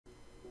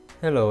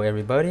Hello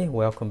everybody,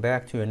 welcome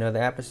back to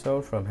another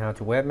episode from How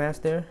to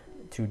Webmaster.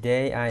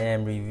 Today I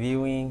am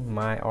reviewing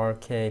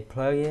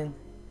MyArcadePlugin.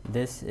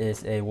 This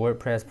is a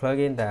WordPress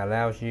plugin that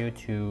allows you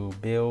to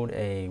build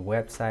a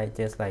website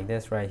just like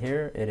this right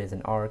here. It is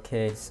an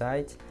arcade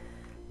site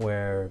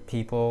where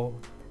people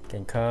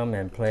can come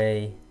and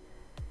play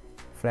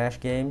Flash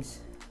games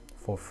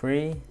for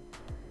free.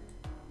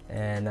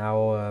 And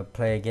I'll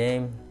play a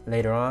game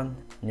later on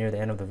near the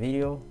end of the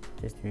video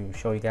just to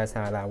show you guys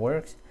how that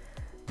works.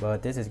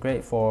 But this is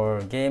great for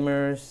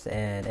gamers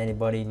and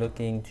anybody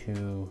looking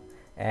to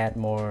add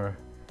more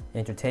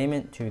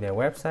entertainment to their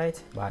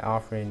website by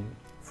offering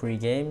free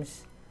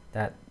games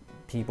that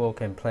people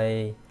can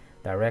play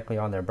directly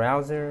on their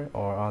browser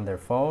or on their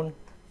phone.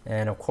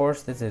 And of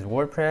course, this is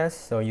WordPress,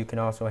 so you can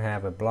also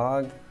have a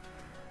blog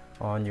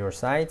on your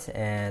site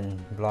and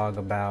blog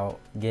about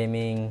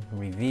gaming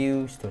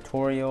reviews,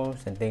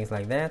 tutorials, and things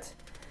like that.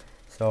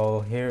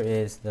 So here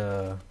is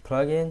the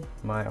plugin,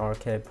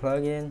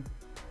 MyArcadePlugin.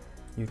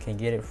 You can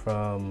get it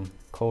from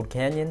Code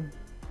Canyon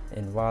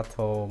in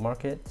Vato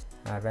Market.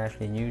 I've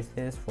actually used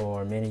this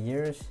for many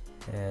years,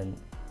 and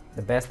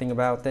the best thing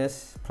about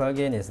this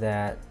plugin is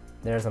that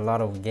there's a lot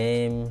of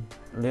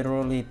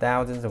literally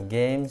thousands of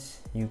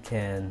games you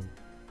can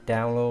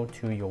download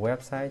to your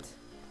website,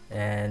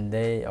 and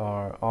they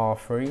are all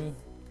free.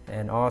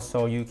 And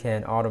also you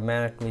can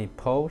automatically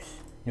post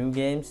new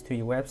games to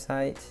your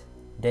website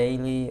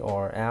daily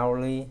or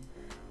hourly.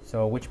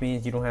 So which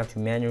means you don't have to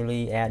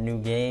manually add new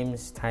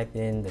games, type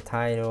in the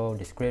title,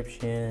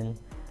 description,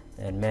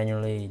 and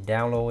manually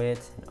download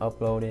it and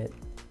upload it.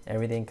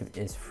 Everything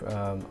is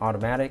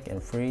automatic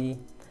and free.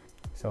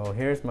 So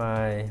here's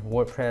my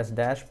WordPress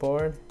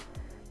dashboard.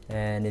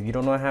 And if you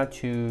don't know how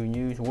to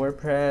use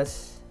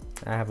WordPress,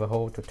 I have a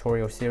whole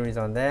tutorial series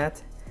on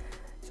that.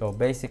 So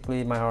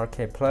basically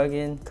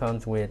MyArcadePlugin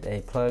comes with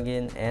a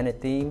plugin and a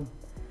theme.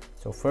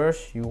 So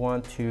first you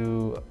want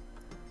to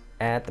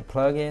add the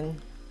plugin,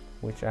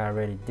 which I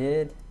already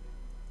did,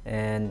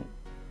 and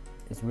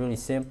it's really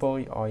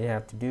simple. All you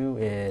have to do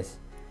is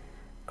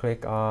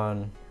click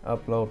on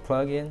upload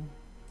plugin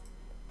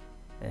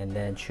and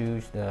then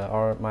choose the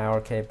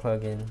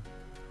MyArcadePlugin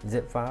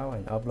zip file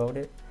and upload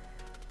it.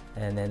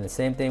 And then the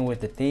same thing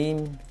with the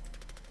theme.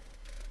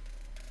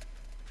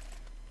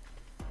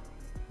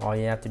 All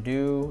you have to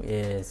do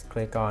is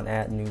click on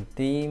add new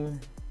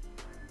theme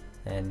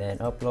and then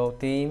upload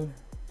theme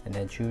and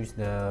then choose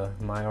the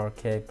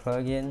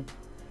MyArcadePlugin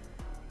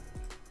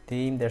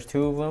theme. There's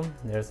two of them.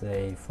 There's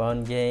a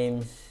Fun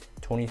Games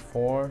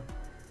 24.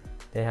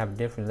 They have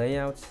different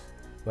layouts,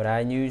 but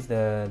I use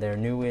their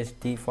newest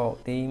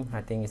default theme.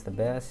 I think it's the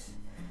best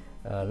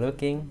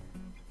looking.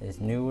 It's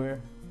newer.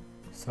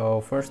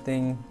 So first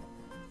thing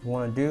you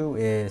want to do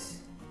is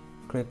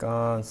click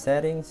on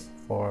settings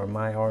for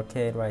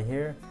MyArcade right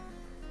here,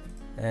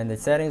 and the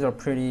settings are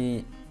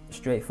pretty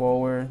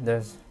straightforward.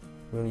 There's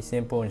really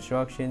simple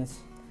instructions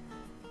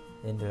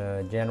in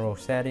the general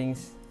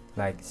settings,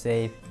 like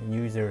save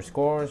user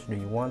scores. Do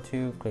you want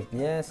to? Click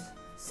yes.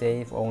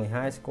 Save only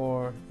high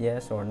score,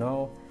 yes or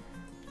no.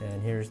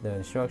 And here's the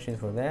instructions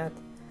for that.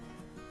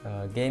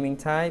 Gaming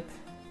type,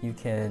 you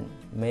can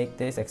make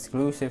this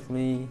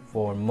exclusively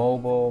for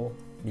mobile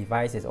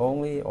devices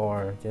only,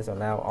 or just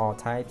allow all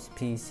types,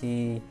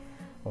 PC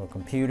or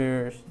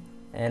computers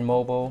and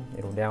mobile.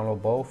 It'll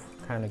download both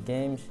kind of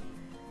games.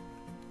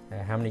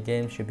 How many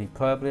games should be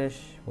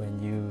published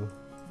when you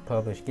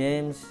publish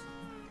games.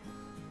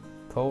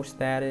 Post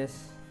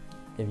status,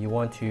 if you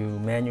want to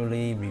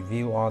manually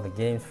review all the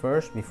games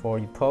first before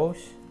you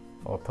post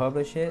or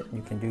publish it,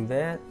 you can do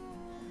that,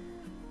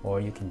 or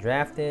you can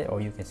draft it,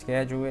 or you can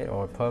schedule it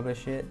or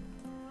publish it.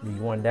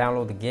 You want to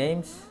download the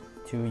games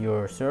to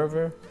your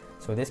server,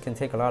 so this can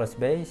take a lot of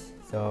space,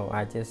 so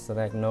I just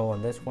select no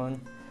on this one,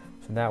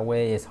 so that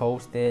way it's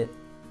hosted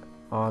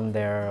on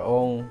their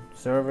own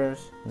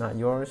servers, not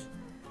yours,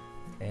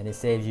 and it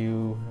saves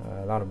you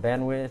a lot of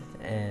bandwidth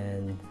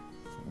and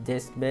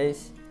disk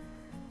space.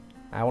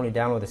 I only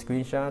download the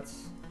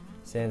screenshots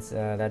since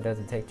that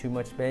doesn't take too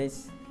much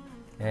space.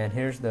 And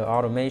here's the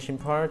automation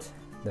part,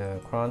 the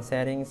cron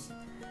settings.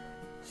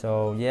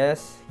 So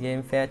yes,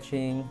 game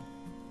fetching,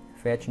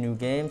 fetch new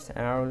games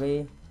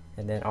hourly,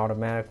 and then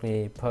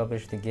automatically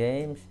publish the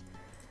games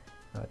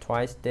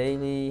twice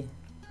daily.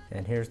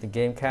 And here's the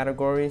game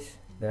categories.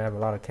 They have a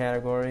lot of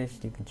categories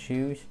you can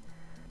choose.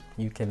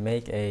 You can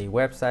make a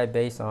website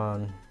based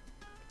on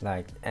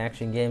like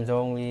action games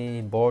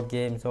only, board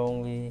games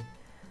only,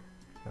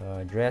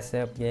 dress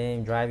up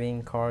game,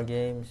 driving car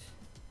games.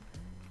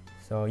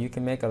 So you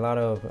can make a lot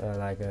of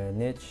like a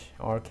niche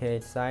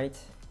arcade site,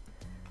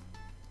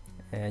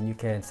 and you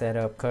can set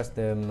up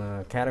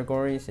custom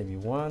categories if you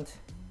want,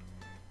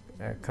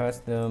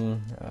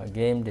 custom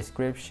game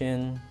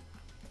description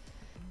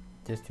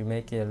just to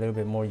make it a little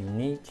bit more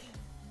unique,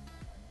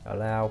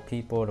 allow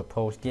people to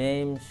post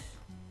games,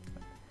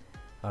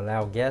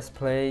 allow guest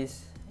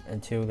plays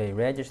until they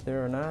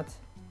register or not.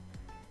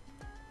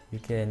 You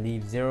can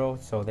leave 0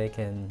 so they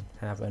can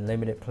have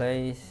unlimited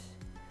plays,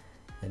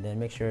 and then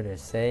make sure to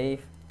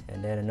save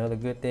And then another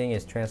good thing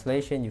is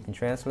translation. You can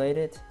translate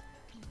it.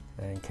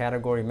 And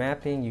category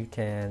mapping, you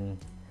can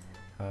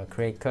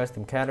create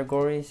custom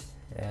categories,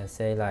 and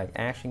say like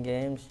action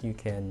games, you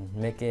can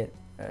make it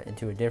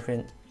into a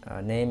different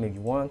name if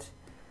you want.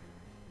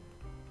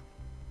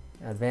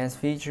 Advanced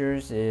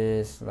features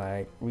is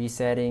like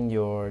resetting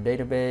your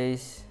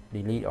database,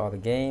 delete all the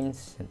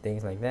games and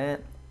things like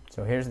that.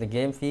 So here's the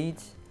game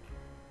feeds.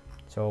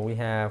 So we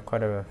have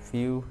quite a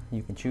few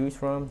you can choose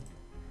from,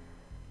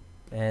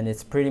 and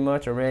it's pretty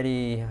much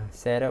already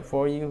set up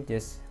for you.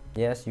 Just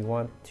yes, you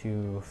want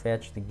to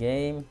fetch the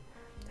game,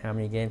 how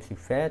many games you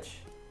fetch,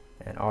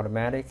 and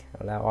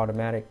allow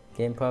automatic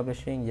game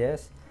publishing,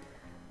 yes.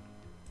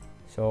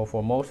 So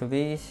for most of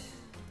these,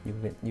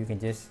 you can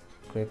just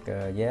click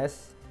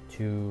yes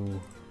to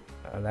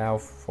allow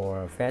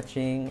for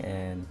fetching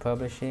and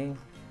publishing.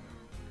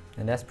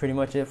 And that's pretty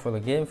much it for the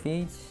game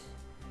feeds.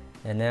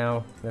 And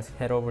now let's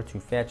head over to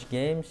fetch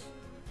games.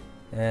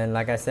 And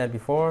like I said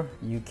before,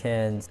 you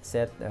can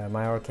set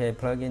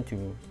MyArcadePlugin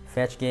to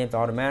fetch games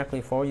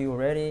automatically for you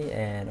already,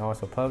 and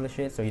also publish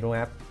it, so you don't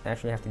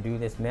actually have to do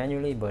this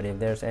manually. But if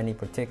there's any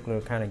particular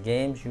kind of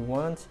games you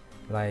want,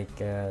 like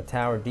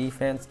tower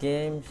defense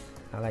games,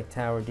 I like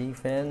tower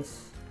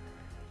defense,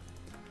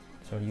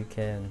 so you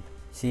can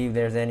see if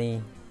there's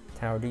any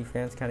tower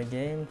defense kind of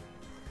game.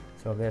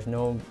 So if there's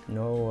no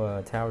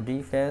tower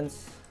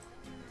defense,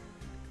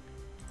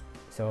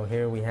 so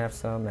here we have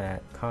some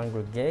at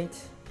Congregate.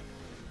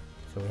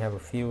 So we have a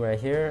few right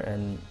here,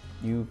 and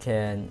you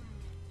can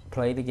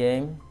play the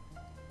game.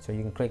 So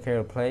you can click here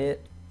to play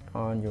it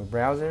on your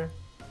browser,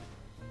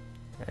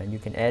 and you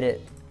can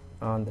edit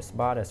on the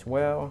spot as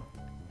well,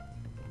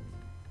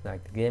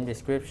 like the game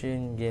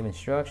description, game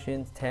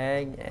instructions,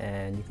 tag,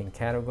 and you can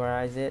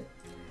categorize it,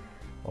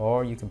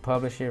 or you can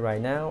publish it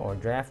right now or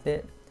draft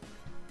it.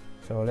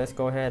 So let's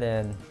go ahead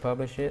and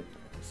publish it.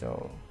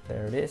 So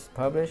there it is,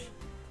 publish,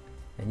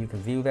 and you can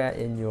view that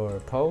in your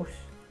post.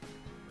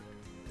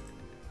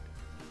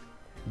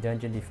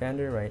 Dungeon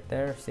Defender right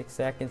there, 6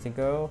 seconds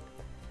ago.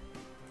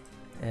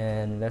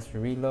 And let's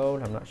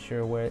reload. I'm not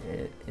sure where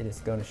it is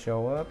going to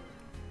show up.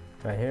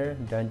 Right here,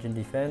 Dungeon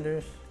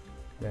Defenders,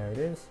 there it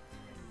is.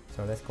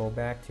 So let's go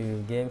back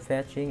to game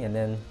fetching, and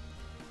then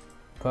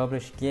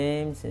publish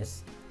games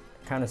is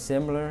kind of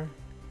similar.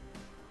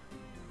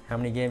 How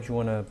many games you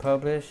want to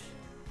publish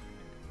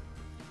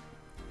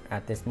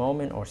at this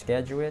moment, or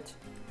schedule it.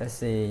 Let's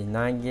see,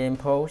 9 game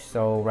posts.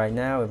 So right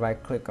now, if I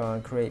click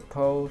on create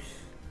post,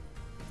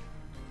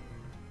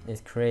 it's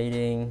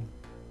creating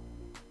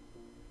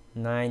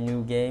 9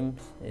 new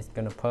games. It's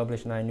going to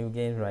publish 9 new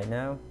games right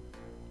now.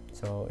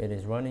 So it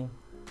is running.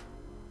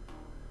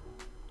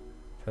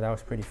 So that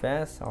was pretty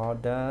fast. All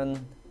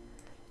done.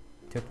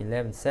 Took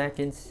 11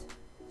 seconds.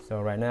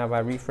 So right now if I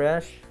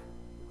refresh,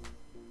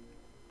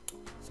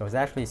 so it's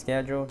actually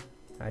scheduled.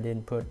 I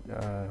didn't put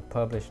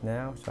publish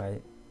now, so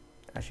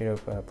I should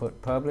have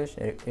put publish.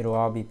 It'll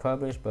all be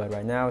published, but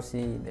right now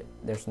see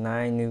there's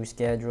 9 new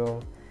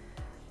scheduled.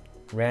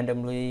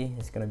 Randomly,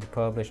 it's going to be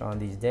published on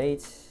these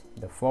dates: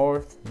 the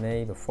 4th,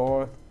 May the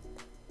 4th,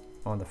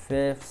 on the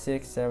 5th,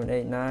 6th, 7th,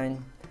 8th,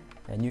 9th,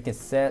 and you can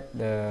set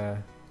the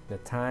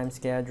time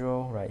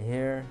schedule right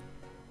here.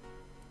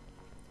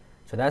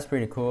 So that's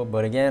pretty cool.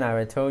 But again, I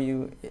already told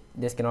you,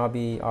 this can all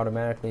be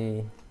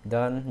automatically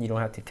done. You don't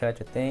have to touch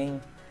a thing.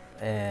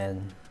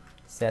 And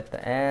set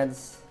the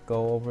ads.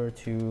 Go over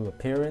to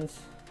appearance,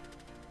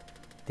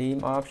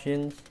 theme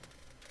options,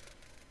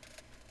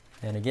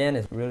 and again,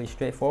 it's really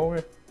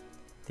straightforward.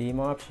 Theme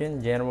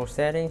option, general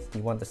settings,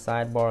 you want the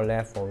sidebar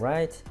left or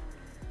right,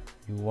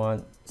 you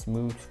want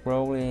smooth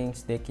scrolling,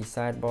 sticky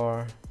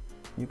sidebar.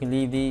 You can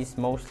leave these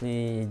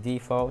mostly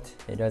default,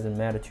 it doesn't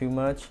matter too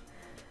much.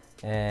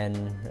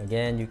 And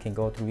again, you can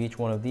go through each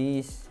one of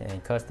these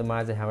and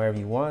customize it however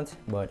you want.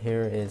 But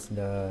here is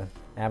the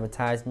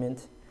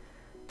advertisement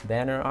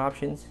banner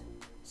options.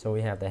 So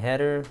we have the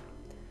header,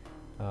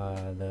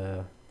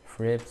 the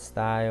frib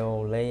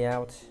style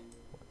layout,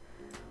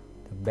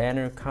 the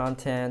banner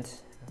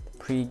content,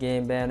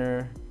 pre-game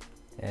banner,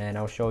 and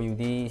I'll show you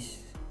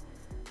these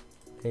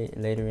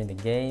later in the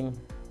game.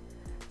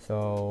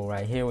 So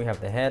right here we have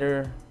the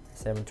header,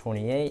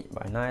 728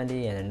 by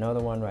 90, and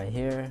another one right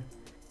here.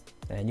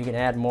 And you can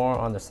add more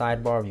on the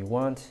sidebar if you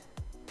want.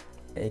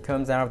 It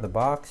comes out of the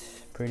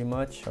box pretty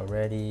much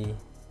already,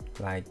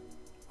 like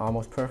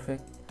almost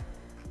perfect.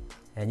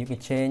 And you can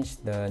change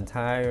the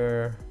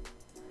entire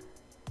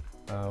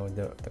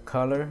the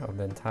color of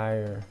the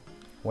entire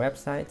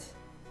website.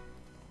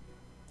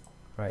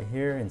 Right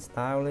here in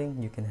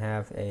styling, you can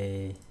have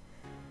a,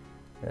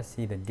 let's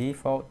see, the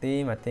default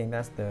theme. I think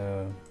that's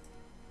the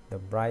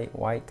bright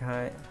white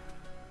kind.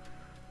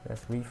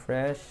 Let's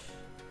refresh.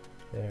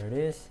 There it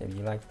is. If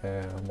you like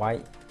the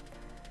white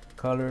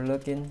color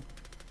looking,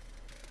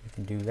 you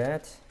can do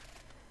that.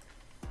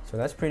 So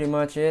that's pretty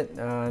much it.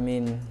 I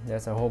mean,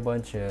 there's a whole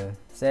bunch of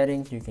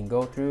settings you can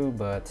go through,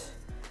 but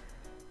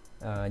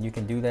you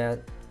can do that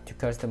to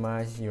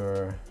customize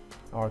your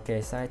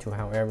arcade site to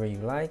however you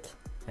like.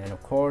 And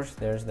of course,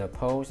 there's the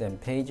posts and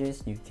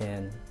pages. You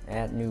can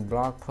add new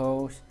blog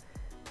posts,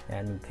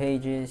 add new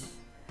pages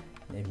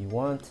if you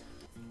want.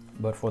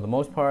 But for the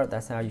most part,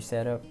 that's how you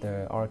set up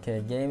the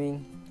arcade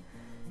gaming.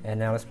 And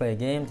now let's play a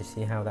game to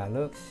see how that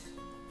looks.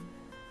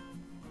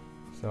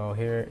 So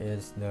here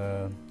is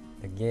the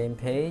game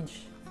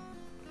page.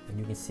 And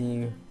you can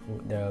see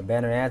the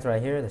banner ads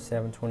right here, the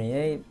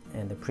 728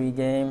 and the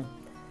pre-game.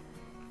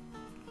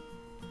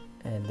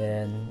 And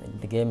then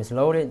the game is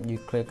loaded. You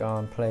click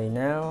on play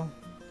now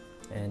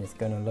and it's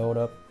gonna load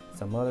up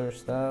some other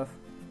stuff.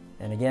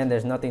 And again,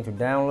 there's nothing to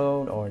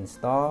download or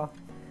install.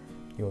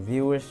 Your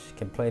viewers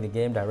can play the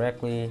game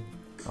directly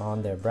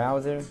on their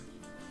browser.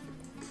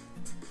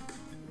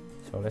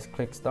 So let's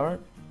click start.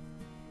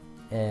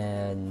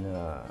 And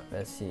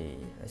let's see,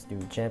 let's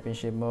do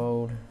championship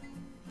mode.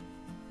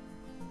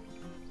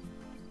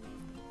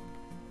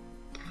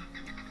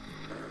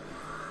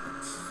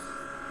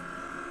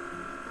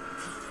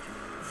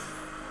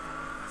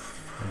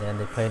 And then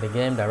they play the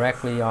game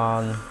directly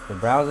on the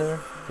browser,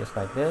 just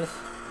like this.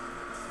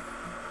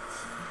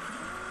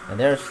 And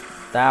there's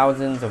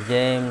thousands of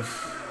games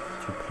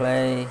to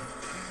play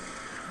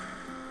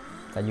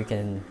that you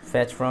can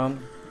fetch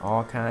from,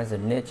 all kinds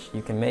of niche.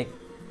 You can make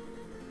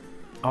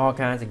all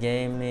kinds of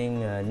gaming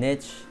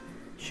niche,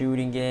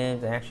 shooting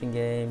games, action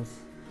games,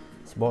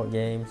 sport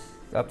games.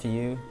 It's up to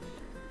you.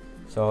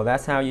 So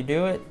that's how you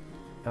do it.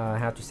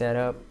 How to set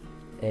up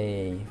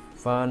a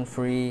fun,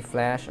 free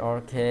Flash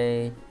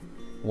arcade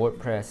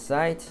WordPress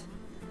site.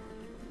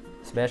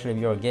 Especially if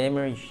you're a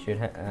gamer, you should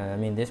I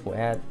mean, this will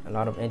add a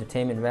lot of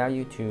entertainment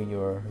value to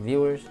your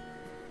viewers.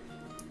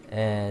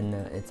 And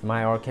it's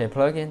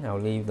MyArcadePlugin. I'll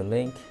leave the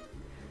link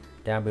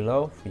down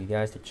below for you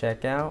guys to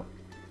check out.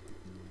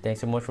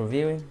 Thanks so much for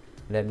viewing.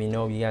 Let me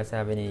know if you guys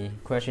have any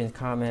questions,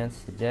 comments,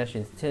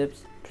 suggestions,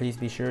 tips. Please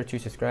be sure to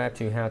subscribe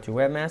to How to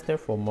Webmaster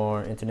for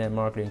more internet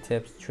marketing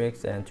tips,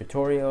 tricks, and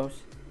tutorials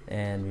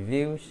and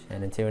reviews.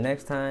 And until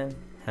next time,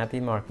 happy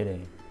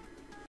marketing.